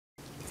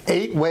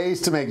8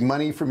 ways to make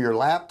money from your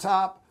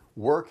laptop.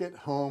 Work at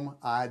home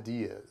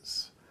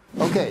ideas.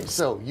 Okay,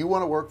 so you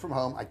want to work from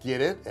home. I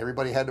get it.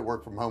 Everybody had to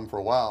work from home for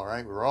a while,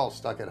 right? We were all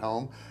stuck at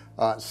home.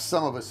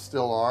 Some of us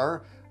still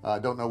are.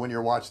 Don't know when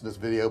you're watching this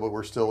video, but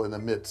we're still in the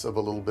midst of a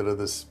little bit of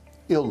this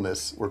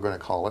illness, we're going to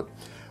call it.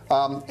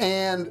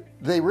 And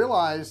they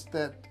realized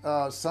that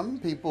some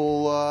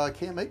people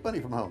can't make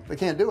money from home. They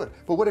can't do it.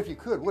 But what if you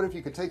could? What if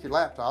you could take your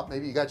laptop,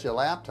 maybe you got you a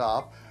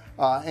laptop,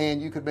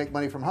 and you could make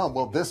money from home?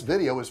 Well, this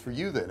video is for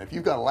you then. If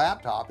you've got a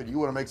laptop and you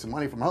want to make some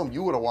money from home,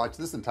 you want to watch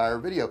this entire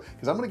video,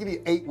 because I'm going to give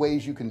you 8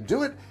 ways you can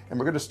do it, and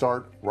we're going to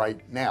start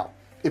right now.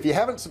 If you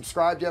haven't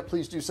subscribed yet,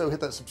 please do so. Hit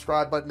that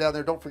subscribe button down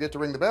there. Don't forget to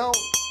ring the bell.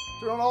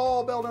 Turn on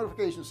all bell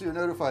notifications so you're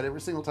notified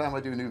every single time I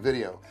do a new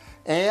video,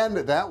 and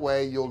that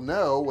way you'll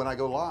know when I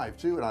go live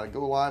too. And I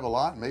go live a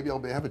lot, and maybe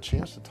I'll have a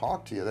chance to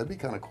talk to you. That'd be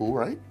kind of cool,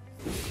 right?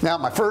 Now,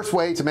 my first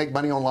way to make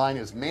money online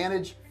is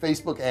manage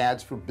Facebook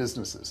ads for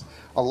businesses.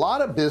 A lot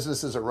of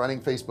businesses are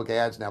running Facebook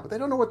ads now, but they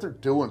don't know what they're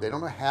doing. They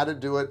don't know how to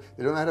do it.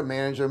 They don't know how to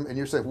manage them. And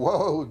you're saying,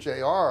 whoa,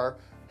 JR,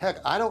 heck,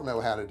 I don't know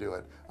how to do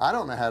it. I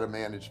don't know how to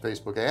manage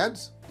Facebook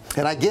ads.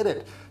 And I get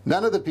it.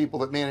 None of the people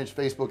that manage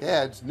Facebook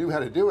ads knew how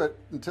to do it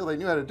until they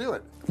knew how to do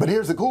it. But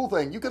here's the cool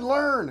thing: you can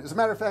learn. As a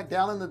matter of fact,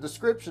 down in the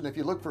description, if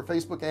you look for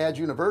Facebook Ads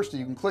University,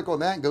 you can click on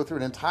that and go through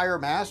an entire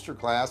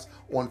masterclass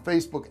on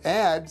Facebook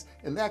ads,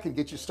 and that can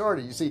get you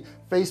started. You see,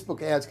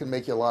 Facebook ads can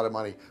make you a lot of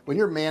money. When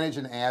you're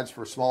managing ads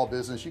for a small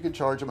business, you can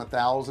charge them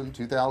 $1,000,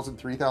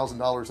 $2,000,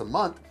 $3,000 a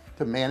month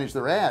to manage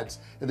their ads.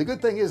 And the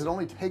good thing is, it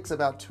only takes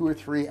about 2 or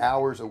 3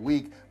 hours a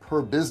week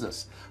per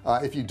business.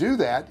 If you do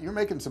that, you're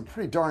making some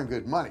pretty darn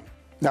good money.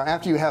 Now,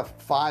 after you have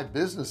 5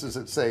 businesses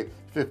that say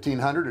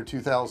 $1,500 or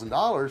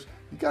 $2,000,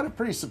 you got a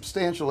pretty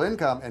substantial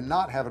income and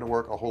not having to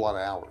work a whole lot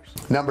of hours.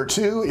 Number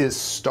 2 is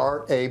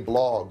start a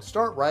blog.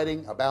 Start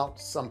writing about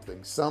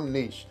something, some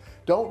niche.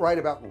 Don't write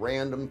about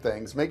random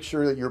things. Make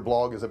sure that your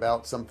blog is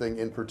about something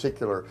in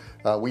particular.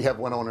 We have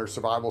one on our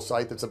survival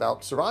site that's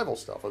about survival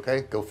stuff.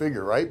 Okay, go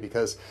figure, right?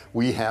 Because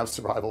we have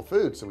survival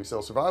food, so we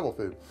sell survival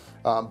food.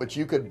 But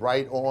you could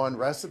write on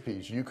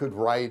recipes, you could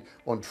write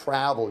on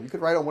travel, you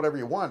could write on whatever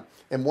you want.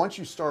 And once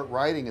you start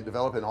writing and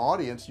develop an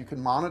audience, you can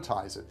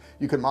monetize it.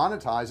 You can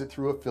monetize it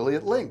through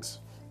affiliate links.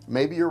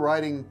 Maybe you're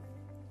writing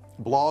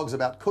blogs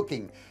about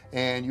cooking,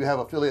 and you have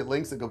affiliate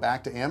links that go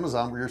back to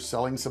Amazon, where you're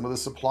selling some of the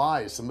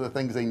supplies, some of the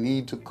things they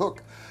need to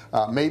cook.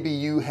 Maybe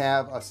you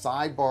have a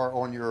sidebar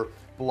on your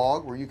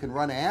blog where you can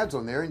run ads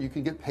on there, and you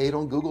can get paid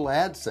on Google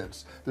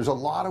AdSense. There's a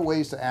lot of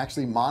ways to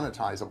actually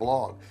monetize a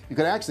blog. You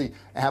can actually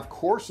have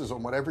courses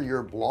on whatever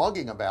you're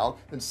blogging about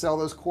and sell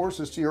those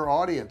courses to your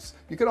audience.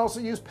 You can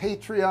also use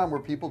Patreon, where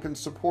people can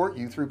support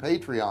you through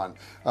Patreon.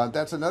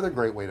 That's another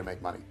great way to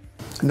make money.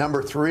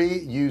 Number 3,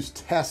 use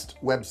test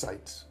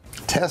websites.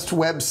 Test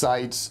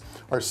websites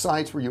are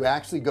sites where you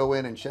actually go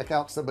in and check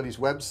out somebody's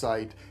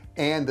website,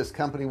 and this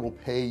company will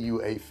pay you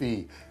a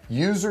fee.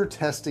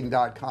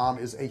 Usertesting.com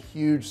is a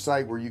huge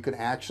site where you can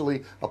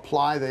actually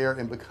apply there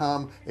and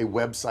become a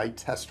website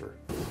tester.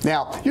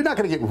 Now, you're not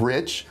going to get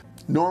rich.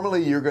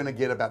 Normally you're going to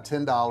get about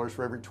 $10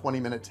 for every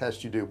 20-minute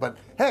test you do, but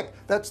heck,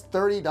 that's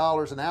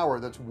 $30 an hour.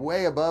 That's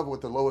way above what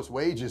the lowest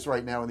wage is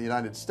right now in the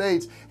United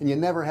States, and you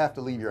never have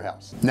to leave your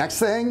house. Next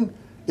thing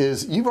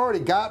is, you've already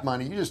got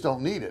money, you just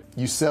don't need it.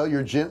 You sell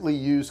your gently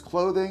used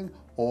clothing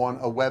on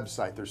a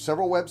website. There's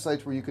several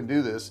websites where you can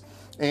do this,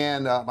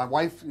 and my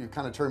wife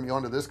kind of turned me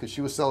on to this because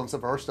she was selling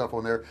some of our stuff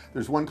on there.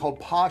 There's one called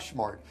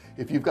Poshmark.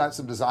 If you've got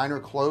some designer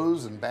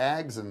clothes and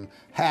bags and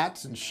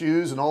hats and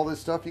shoes and all this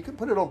stuff, you can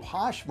put it on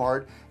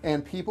Poshmark,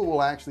 and people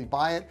will actually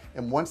buy it,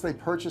 and once they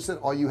purchase it,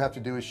 all you have to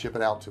do is ship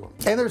it out to them.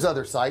 And there's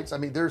other sites. I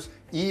mean, there's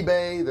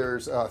eBay,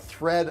 there's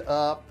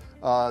ThreadUp,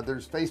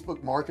 there's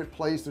Facebook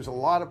Marketplace. There's a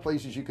lot of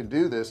places you can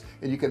do this,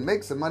 and you can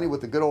make some money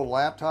with a good old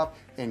laptop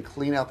and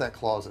clean out that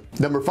closet.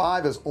 Number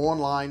 5 is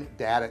online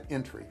data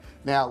entry.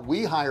 Now,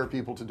 we hire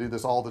people to do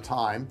this all the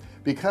time,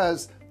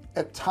 because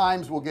at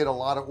times we'll get a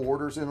lot of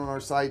orders in on our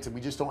sites, and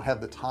we just don't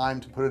have the time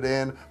to put it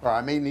in, or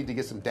I may need to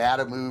get some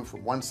data moved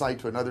from one site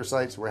to another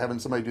site, so we're having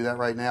somebody do that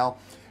right now.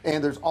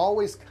 And there's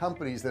always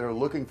companies that are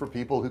looking for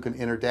people who can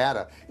enter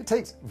data. It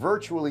takes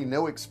virtually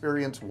no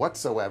experience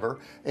whatsoever,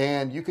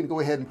 and you can go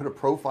ahead and put a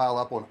profile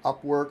up on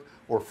Upwork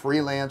or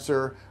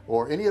Freelancer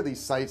or any of these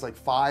sites like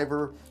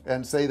Fiverr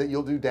and say that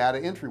you'll do data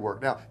entry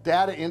work. Now,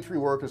 data entry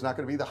work is not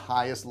going to be the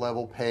highest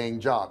level paying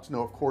jobs.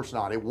 No, of course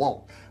not. It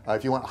won't.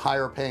 If you want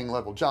higher paying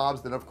level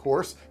jobs, then of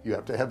course you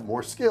have to have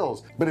more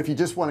skills. But if you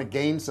just want to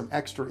gain some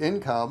extra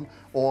income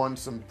on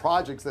some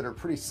projects that are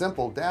pretty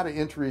simple, data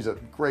entry is a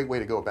great way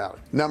to go about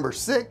it. Number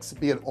 6,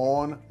 be an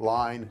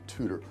online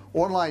tutor.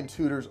 Online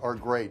tutors are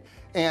great.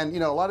 And you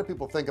know, a lot of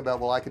people think about,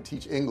 well, I could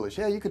teach English.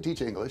 Yeah, you could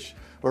teach English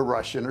or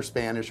Russian or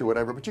Spanish or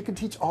whatever, but you can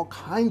teach all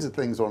kinds of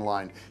things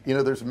online. You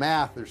know, there's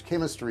math, there's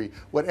chemistry,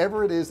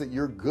 whatever it is that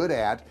you're good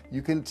at,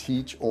 you can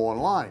teach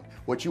online.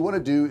 What you want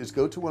to do is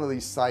go to one of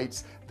these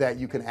sites that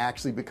you can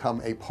actually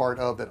become a part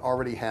of that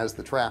already has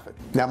the traffic.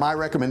 Now, my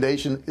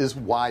recommendation is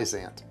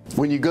Wyzant.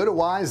 When you go to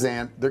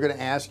Wyzant, they're going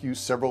to ask you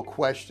several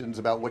questions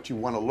about what you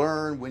want to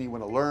learn, when you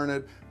want to learn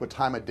it, what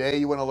time of day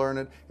you want to learn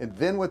it, and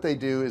then what they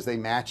do is they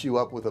match you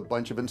up with a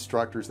bunch of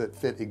instructors that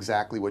fit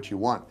exactly what you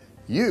want.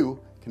 You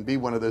can be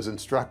one of those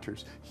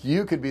instructors.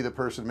 You could be the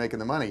person making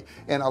the money.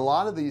 And a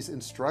lot of these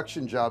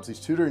instruction jobs, these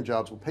tutoring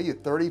jobs, will pay you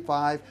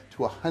 $35 to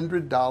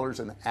 $100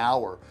 an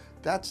hour.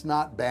 That's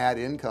not bad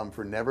income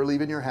for never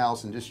leaving your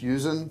house and just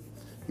using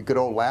a good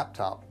old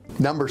laptop.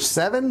 Number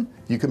 7,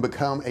 you can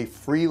become a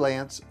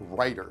freelance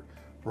writer.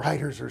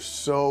 Writers are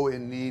so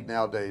in need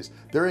nowadays.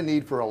 They're in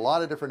need for a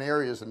lot of different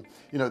areas, and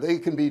you know, they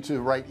can be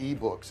to write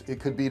ebooks, it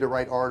could be to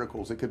write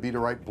articles, it could be to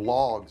write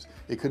blogs,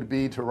 it could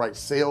be to write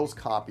sales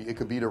copy, it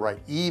could be to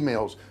write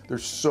emails.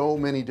 There's so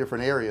many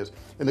different areas.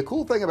 And the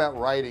cool thing about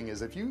writing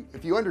is if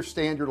you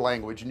understand your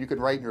language and you can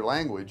write in your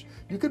language,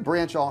 you could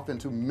branch off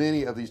into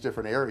many of these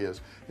different areas.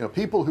 You know,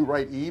 people who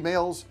write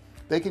emails,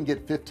 they can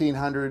get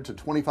 $1,500 to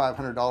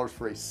 $2,500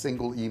 for a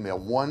single email,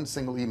 one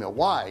single email.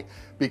 Why?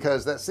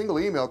 Because that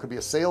single email could be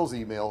a sales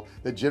email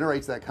that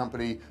generates that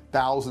company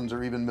thousands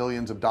or even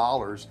millions of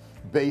dollars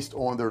based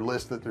on their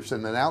list that they're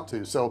sending out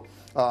to. So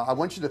I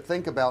want you to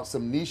think about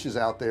some niches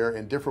out there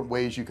and different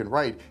ways you can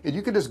write, and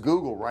you can just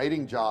Google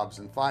writing jobs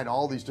and find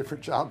all these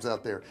different jobs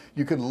out there.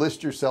 You can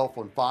list yourself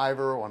on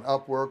Fiverr, on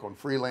Upwork, on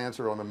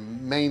Freelancer, on the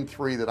main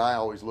 3 that I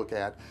always look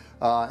at,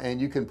 and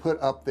you can put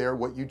up there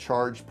what you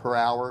charge per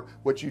hour,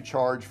 what you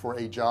charge for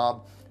a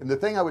job. And the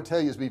thing I would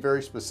tell you is be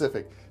very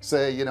specific.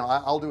 Say, you know,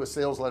 I'll do a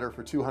sales letter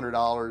for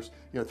 $200,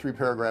 you know,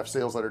 3-paragraph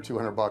sales letter,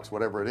 $200,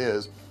 whatever it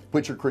is.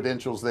 Put your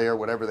credentials there,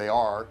 whatever they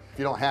are. If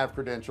you don't have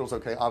credentials,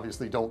 okay,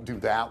 obviously don't do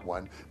that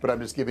one, but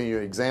I'm just giving you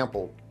an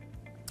example.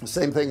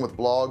 Same thing with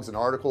blogs and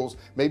articles.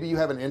 Maybe you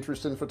have an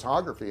interest in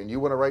photography and you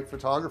want to write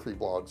photography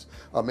blogs.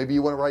 Maybe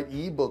you want to write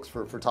ebooks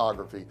for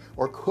photography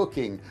or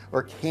cooking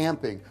or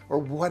camping or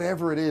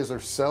whatever it is, or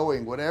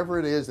sewing, whatever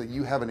it is that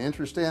you have an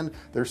interest in.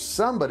 There's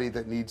somebody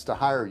that needs to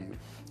hire you.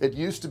 It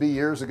used to be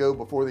years ago,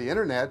 before the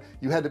internet,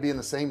 you had to be in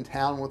the same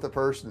town with the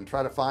person and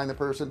try to find the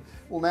person.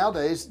 Well,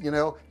 nowadays, you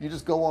know, you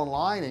just go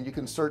online and you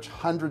can search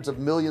hundreds of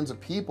millions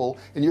of people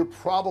and you're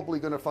probably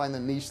going to find the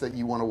niche that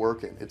you want to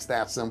work in. It's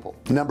that simple.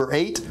 Number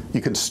 8,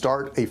 you can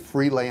start a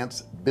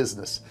freelance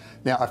business.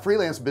 Now, a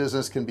freelance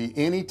business can be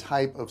any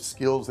type of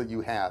skills that you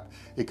have.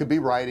 It could be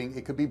writing,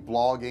 it could be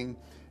blogging,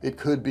 it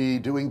could be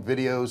doing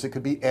videos, it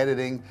could be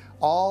editing.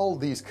 All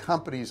these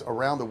companies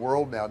around the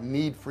world now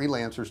need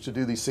freelancers to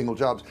do these single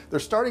jobs. They're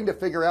starting to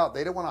figure out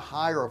they don't want to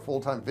hire a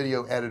full-time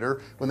video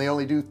editor when they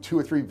only do 2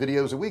 or 3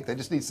 videos a week. They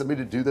just need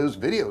somebody to do those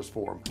videos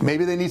for them.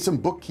 Maybe they need some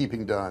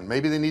bookkeeping done,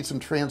 maybe they need some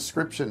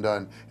transcription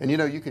done, and you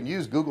know, you can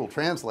use Google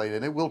Translate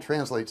and it will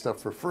translate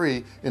stuff for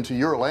free into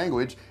your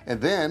language.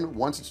 And then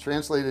once it's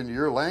translated into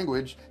your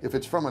language, if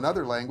it's from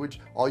another language,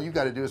 all you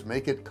got to do is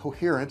make it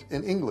coherent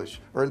in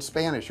English or in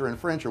Spanish or in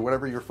French or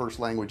whatever your first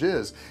language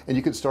is, and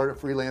you can start a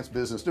freelance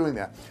business doing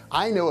that.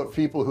 I know of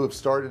people who have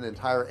started an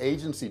entire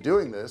agency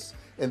doing this,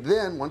 and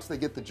then once they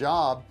get the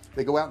job,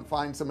 they go out and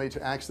find somebody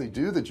to actually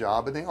do the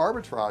job, and they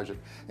arbitrage it,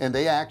 and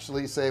they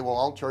actually say, well,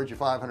 I'll charge you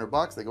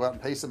 $500. They go out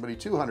and pay somebody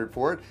 $200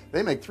 for it,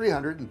 they make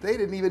 $300, and they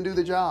didn't even do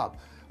the job.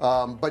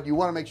 But you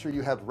want to make sure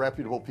you have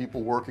reputable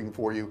people working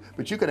for you,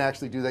 but you can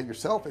actually do that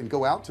yourself and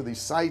go out to these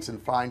sites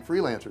and find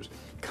freelancers.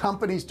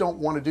 Companies don't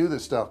want to do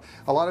this stuff.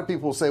 A lot of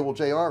people will say, well,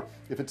 JR,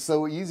 if it's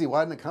so easy,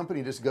 why didn't a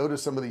company just go to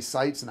some of these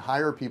sites and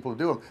hire people to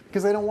do them?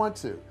 Because they don't want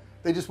to.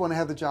 They just want to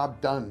have the job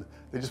done.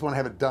 They just want to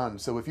have it done.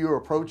 So if you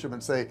approach them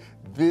and say,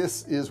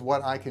 this is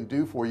what I can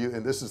do for you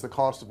and this is the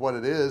cost of what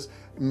it is,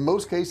 in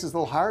most cases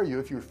they'll hire you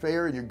if you're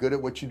fair and you're good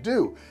at what you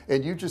do.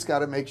 And you just got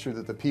to make sure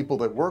that the people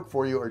that work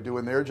for you are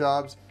doing their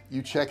jobs.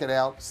 You check it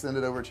out, send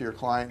it over to your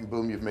client, and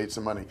boom, you've made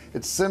some money.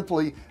 It's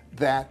simply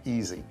that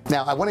easy.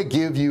 Now I want to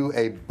give you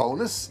a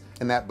bonus,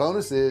 and that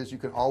bonus is you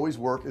can always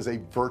work as a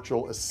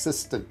virtual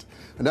assistant.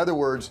 In other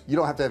words, you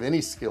don't have to have any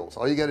skills.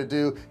 All you got to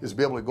do is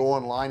be able to go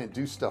online and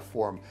do stuff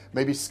for them.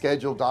 Maybe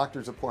schedule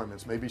doctor's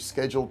appointments, maybe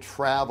schedule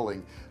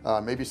traveling,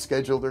 maybe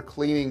schedule their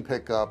cleaning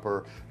pickup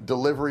or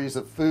deliveries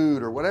of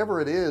food or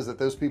whatever it is that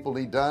those people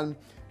need done.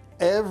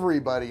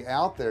 Everybody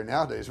out there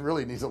nowadays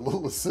really needs a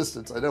little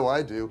assistance. I know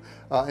I do.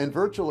 And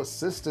virtual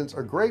assistants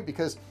are great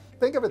because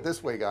think of it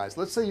this way, guys.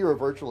 Let's say you're a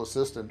virtual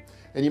assistant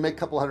and you make a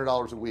couple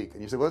 $100 a week,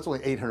 and you say, well, that's only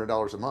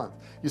 $800 a month.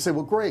 You say,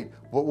 well, great,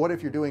 but what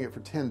if you're doing it for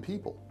 10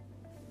 people?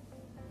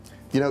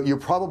 You know, you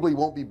probably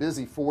won't be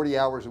busy 40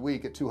 hours a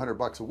week at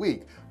 $200 a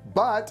week,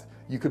 but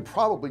you could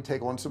probably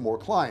take on some more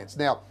clients.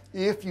 Now,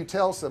 if you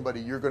tell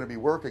somebody you're going to be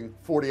working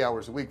 40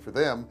 hours a week for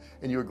them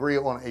and you agree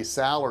on a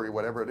salary,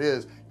 whatever it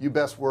is, you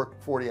best work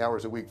 40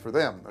 hours a week for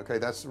them. Okay,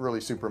 that's really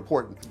super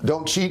important.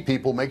 Don't cheat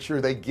people. Make sure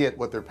they get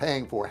what they're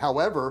paying for.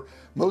 However,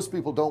 most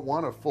people don't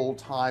want a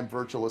full-time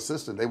virtual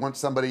assistant. They want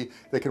somebody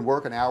that can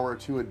work an hour or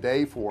 2 a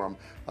day for them,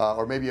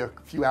 or maybe a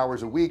few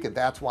hours a week, and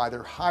that's why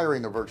they're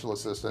hiring a virtual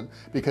assistant,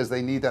 because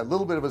they need that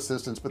little bit of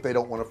assistance, but they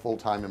don't want a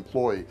full-time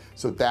employee.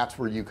 So that's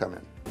where you come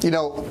in. You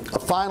know, a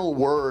final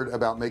word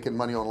about making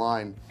money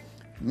online.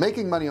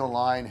 making money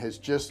online has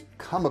just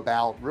come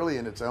about really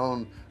in its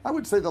own, I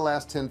would say, the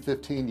last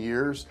 10-15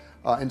 years,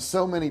 and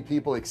so many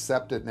people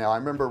accept it now. I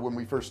remember when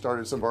we first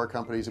started some of our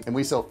companies and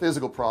we sell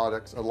physical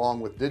products along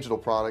with digital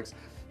products,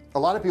 a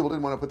lot of people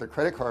didn't want to put their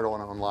credit card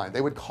on online. They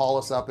would call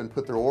us up and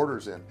put their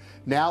orders in.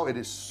 Now it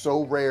is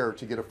so rare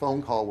to get a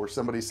phone call where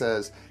somebody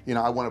says, you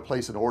know, I want to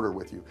place an order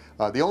with you.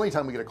 The only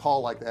time we get a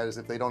call like that is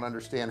if they don't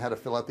understand how to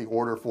fill out the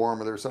order form,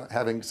 or they're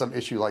having some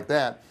issue like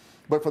that.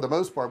 But for the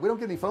most part, we don't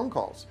get any phone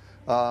calls.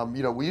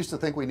 You know, we used to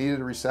think we needed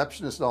a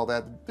receptionist and all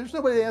that. There's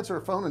nobody to answer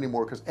a phone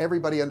anymore because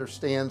everybody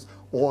understands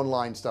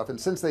online stuff, and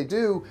since they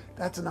do,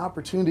 that's an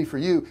opportunity for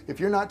you. If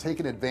you're not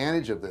taking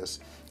advantage of this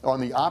on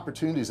the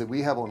opportunities that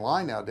we have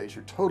online nowadays,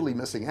 you're totally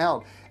missing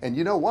out. And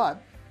you know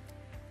what,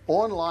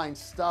 online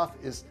stuff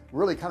is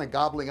really kind of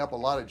gobbling up a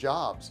lot of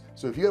jobs.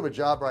 So if you have a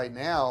job right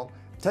now,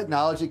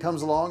 technology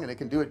comes along and it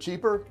can do it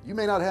cheaper, you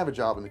may not have a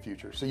job in the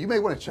future. So you may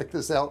want to check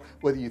this out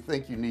whether you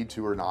think you need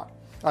to or not.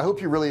 I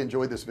hope you really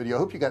enjoyed this video. I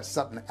hope you got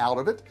something out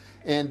of it,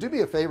 and do me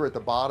a favor at the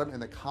bottom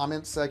in the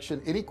comments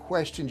section, any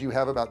questions you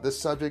have about this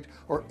subject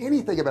or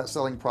anything about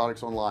selling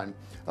products online.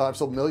 I've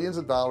sold millions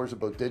of dollars of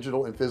both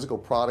digital and physical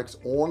products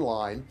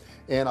online,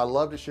 and I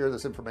love to share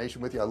this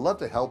information with you. I love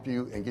to help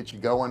you and get you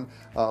going.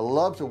 I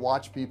love to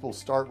watch people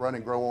start, run,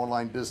 and grow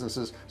online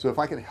businesses. So if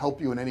I can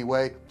help you in any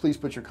way, please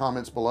put your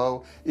comments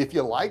below. If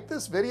you like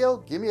this video,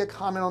 give me a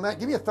comment on that.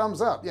 Give me a thumbs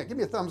up. Yeah, give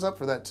me a thumbs up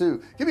for that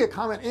too. Give me a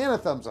comment and a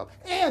thumbs up.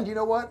 And you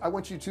know what, I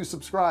want you to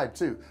subscribe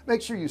too.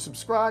 Make sure you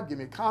subscribe, give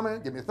me a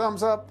comment, give me a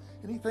thumbs up.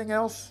 Anything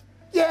else?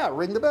 Yeah,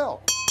 ring the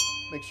bell.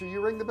 Make sure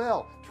you ring the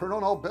bell, turn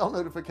on all bell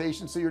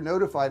notifications so you're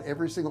notified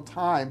every single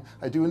time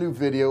I do a new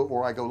video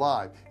or I go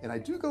live. And I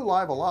do go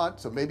live a lot,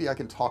 so maybe I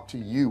can talk to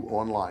you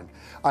online.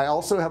 I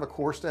also have a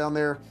course down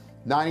there,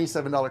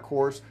 $97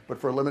 course, but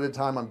for a limited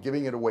time I'm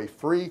giving it away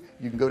free.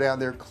 You can go down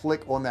there,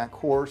 click on that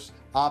course,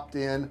 opt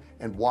in,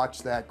 and watch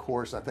that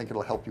course. I think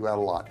it'll help you out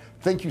a lot.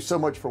 Thank you so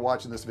much for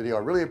watching this video. I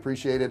really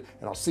appreciate it,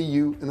 and I'll see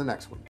you in the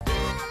next one.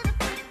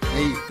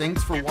 Hey,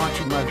 thanks for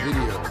watching my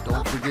video.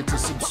 Don't forget to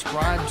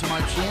subscribe to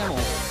my channel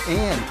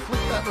and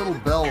click that little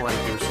bell right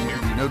there so you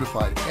can be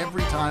notified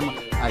every time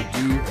I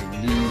do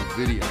a new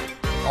video.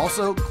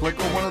 Also, click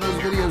on one of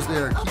those videos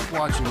there. Keep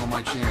watching on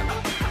my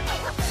channel.